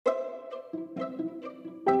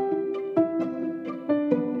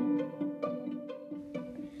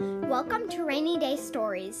Welcome to Rainy Day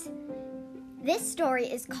Stories. This story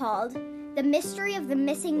is called The Mystery of the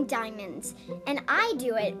Missing Diamonds, and I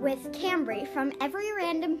do it with Cambry from Every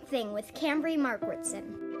Random Thing with Cambry Marquardson.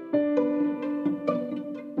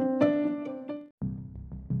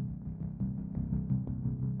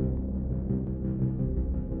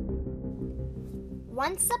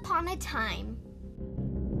 Once upon a time,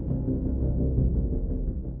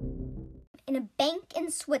 in a bank in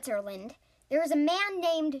Switzerland, there was a man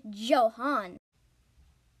named Johann.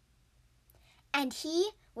 And he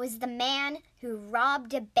was the man who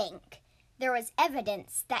robbed a bank. There was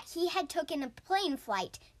evidence that he had taken a plane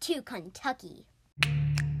flight to Kentucky.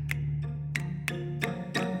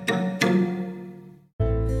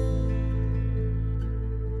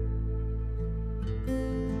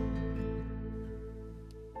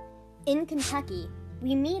 In Kentucky,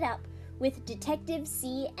 we meet up with Detective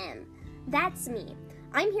C.M. That's me.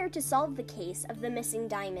 I'm here to solve the case of the missing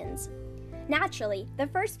diamonds. Naturally, the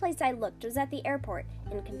first place I looked was at the airport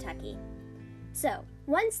in Kentucky. So,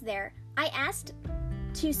 once there, I asked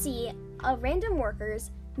to see a random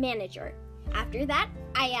worker's manager. After that,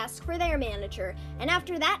 I asked for their manager. And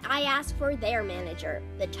after that, I asked for their manager,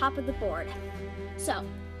 the top of the board. So,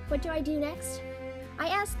 what do I do next? I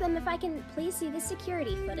asked them if I can please see the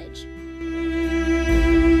security footage.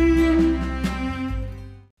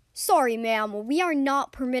 Sorry, ma'am, we are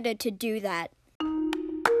not permitted to do that.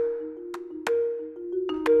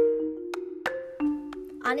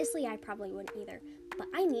 Honestly, I probably wouldn't either, but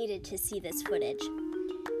I needed to see this footage.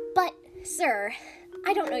 But, sir,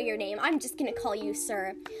 I don't know your name. I'm just going to call you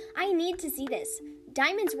sir. I need to see this.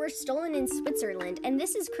 Diamonds were stolen in Switzerland, and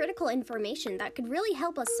this is critical information that could really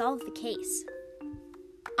help us solve the case.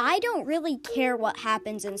 I don't really care what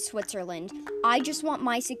happens in Switzerland. I just want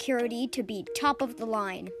my security to be top of the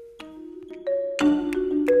line.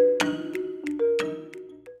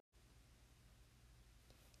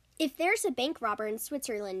 If there's a bank robber in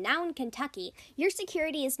Switzerland now in Kentucky, your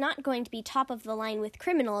security is not going to be top of the line with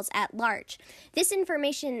criminals at large. This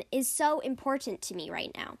information is so important to me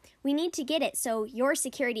right now. We need to get it so your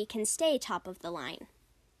security can stay top of the line.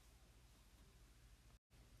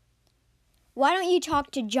 Why don't you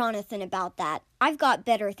talk to Jonathan about that? I've got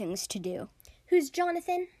better things to do. Who's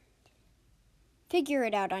Jonathan? Figure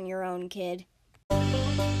it out on your own, kid.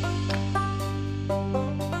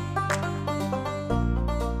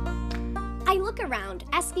 I look around,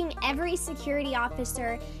 asking every security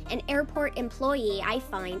officer and airport employee I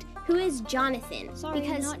find, who is Jonathan? Sorry,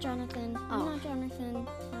 not Jonathan. Oh. Not Jonathan.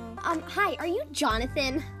 No. Hi, are you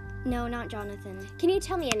Jonathan? No, not Jonathan. Can you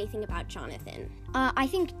tell me anything about Jonathan? I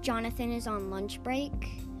think Jonathan is on lunch break.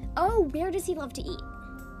 Oh, where does he love to eat?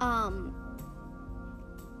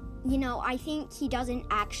 I think he doesn't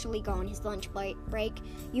actually go on his lunch break.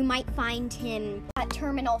 You might find him at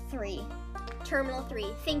Terminal 3. Terminal 3,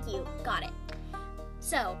 thank you, got it.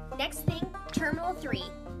 So, next thing, Terminal 3.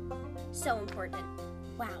 So important.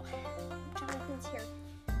 Wow, Jonathan's here.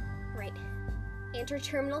 Right, enter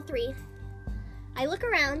Terminal 3. I look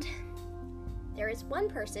around. There is one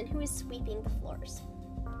person who is sweeping the floors.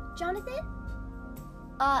 Jonathan?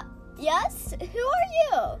 Yes? Who are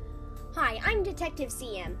you? Hi, I'm Detective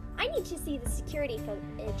CM. I need to see the security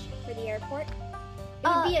footage for the airport. It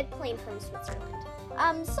would be a plane from Switzerland.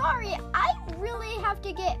 Sorry, I really have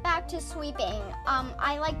to get back to sweeping.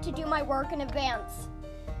 I like to do my work in advance.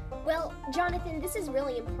 Well, Jonathan, this is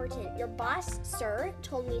really important. Your boss, sir,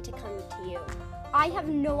 told me to come to you. I have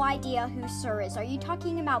no idea who Sir is. Are you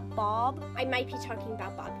talking about Bob? I might be talking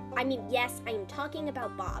about Bob. Yes, I am talking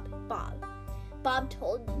about Bob. Bob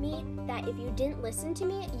told me that if you didn't listen to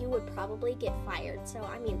me, you would probably get fired. So,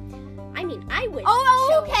 I would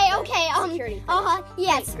show okay. Security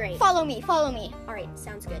Yes, great. Follow me. All right,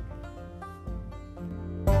 sounds good.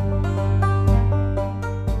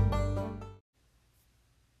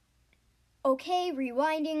 Okay,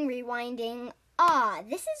 rewinding.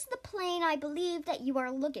 This is the plane I believe that you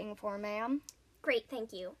are looking for, ma'am. Great,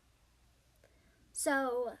 thank you.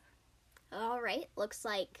 So, all right, looks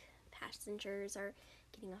like passengers are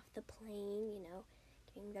getting off the plane,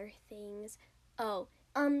 getting their things. Well,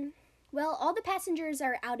 all the passengers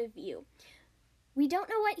are out of view. We don't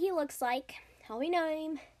know what he looks like. All we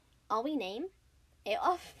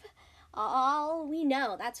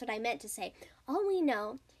know, that's what I meant to say. All we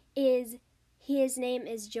know is his name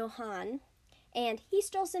is Johann, and he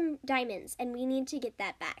stole some diamonds, and we need to get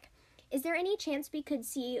that back. Is there any chance we could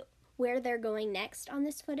see where they're going next on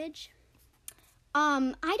this footage?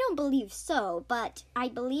 I don't believe so, but I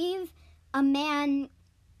believe a man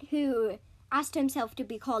who asked himself to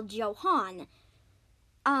be called Johann.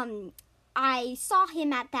 I saw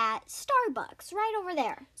him at that Starbucks right over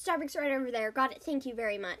there. Starbucks right over there. Got it. Thank you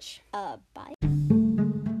very much. Bye.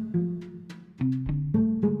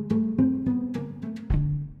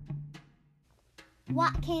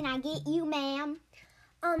 What can I get you, ma'am?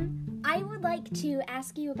 I would like to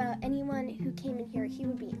ask you about anyone who came in here. He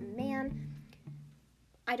would be a man.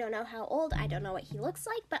 I don't know how old. I don't know what he looks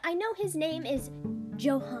like, but I know his name is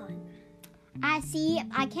Johann. I see.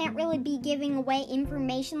 I can't really be giving away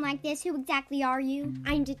information like this. Who exactly are you?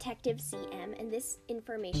 I'm Detective CM, and this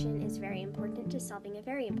information is very important to solving a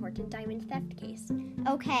very important diamond theft case.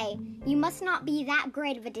 Okay, you must not be that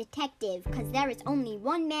great of a detective, because there is only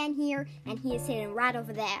one man here, and he is sitting right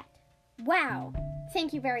over there. Wow.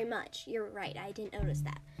 Thank you very much. You're right. I didn't notice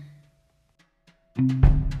that.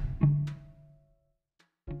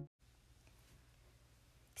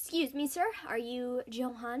 Excuse me, sir. Are you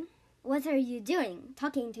Johann? What are you doing,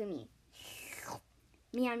 talking to me?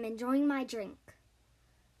 Me, I'm enjoying my drink.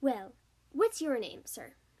 Well, what's your name,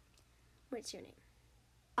 sir? What's your name?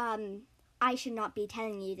 I should not be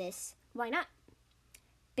telling you this. Why not?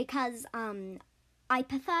 Because, I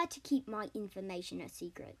prefer to keep my information a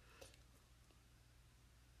secret.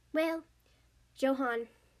 Well, Johann,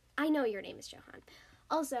 I know your name is Johann.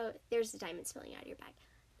 Also, there's the diamond spilling out of your bag.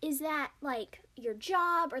 Is that, like, your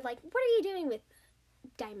job, or, like, what are you doing with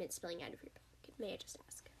diamonds spilling out of your bag? May I just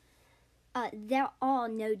ask? There are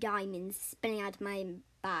no diamonds spilling out of my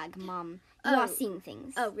bag, Mom. You are seeing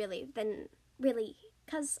things. Oh, really? Then, really?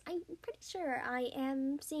 Because I'm pretty sure I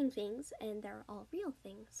am seeing things, and they're all real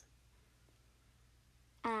things.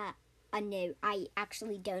 No, I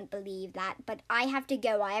actually don't believe that, but I have to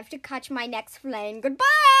go. I have to catch my next plane. Goodbye!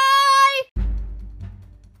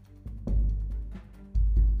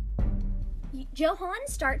 Johann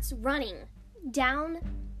starts running down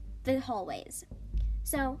the hallways.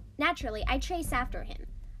 So, naturally, I chase after him.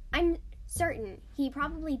 I'm certain he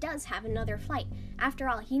probably does have another flight. After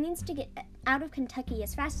all, he needs to get out of Kentucky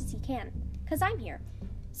as fast as he can, because I'm here.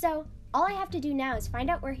 So, all I have to do now is find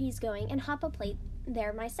out where he's going and hop a plane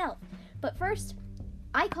there myself. But first,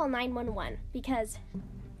 I call 911 because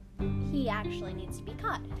he actually needs to be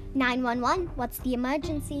caught. 911, what's the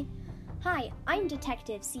emergency? Hi, I'm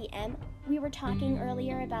Detective CM. We were talking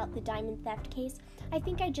earlier about the diamond theft case. I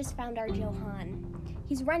think I just found our Johann.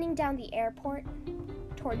 He's running down the airport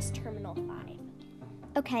towards Terminal 5.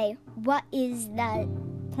 Okay, what is the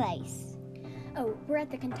place? Oh, we're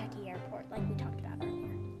at the Kentucky airport, like we talked about earlier.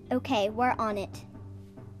 Okay, we're on it.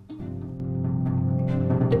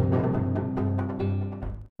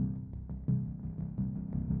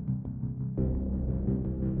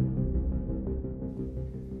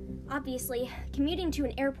 Obviously, commuting to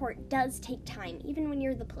an airport does take time, even when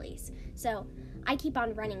you're the police, so I keep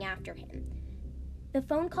on running after him. The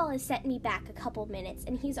phone call has set me back a couple minutes,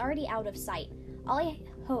 and he's already out of sight. All I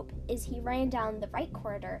hope is he ran down the right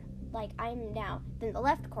corridor, like I'm now, then the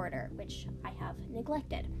left corridor, which I have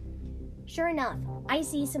neglected. Sure enough, I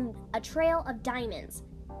see a trail of diamonds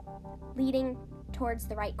leading towards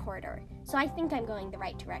the right corridor, so I think I'm going the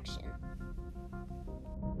right direction.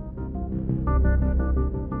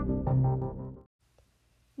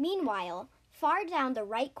 Meanwhile, far down the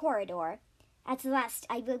right corridor, at last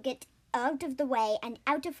I will get out of the way and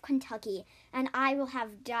out of Kentucky, and I will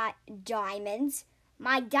have diamonds.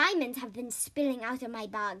 My diamonds have been spilling out of my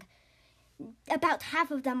bag. About half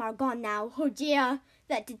of them are gone now. Oh dear,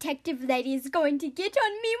 that detective lady is going to get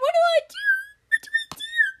on me. What do I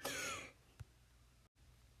do?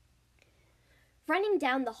 Running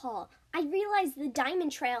down the hall, I realize the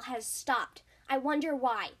diamond trail has stopped. I wonder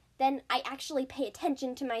why. Then I actually pay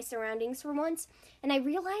attention to my surroundings for once, and I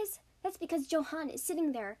realize that's because Johann is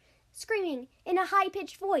sitting there, screaming in a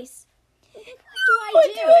high-pitched voice. What do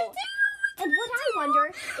I do? And what I wonder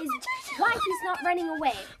is why he's not running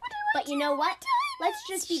away. But you know what? Let's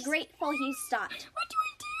just be grateful he stopped. What do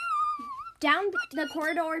I do? Down the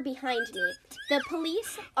corridor behind me, the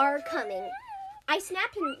police are coming. I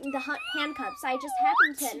snap in the handcuffs I just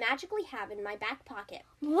happened to magically have in my back pocket.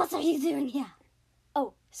 What are you doing here?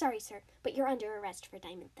 Oh, sorry, sir, but you're under arrest for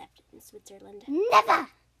diamond theft in Switzerland. Never!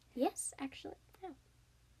 Yes, actually, no.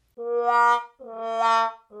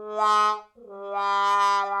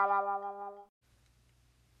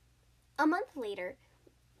 A month later,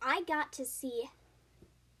 I got to see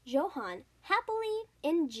Johann happily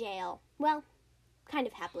in jail. Well, kind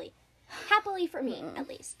of happily. Happily for me, at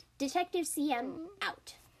least. Detective CM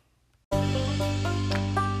out.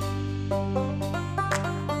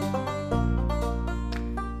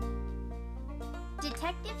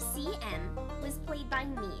 Detective Detective CM was played by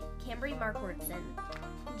me, Cambry Marquardson.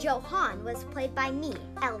 Johan was played by me,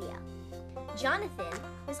 Elia. Jonathan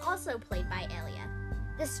was also played by Elia.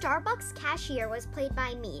 The Starbucks cashier was played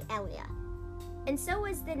by me, Elia. And so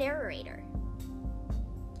was the narrator.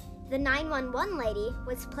 The 911 lady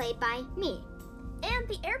was played by me. And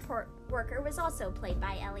the airport worker was also played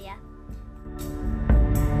by Elia.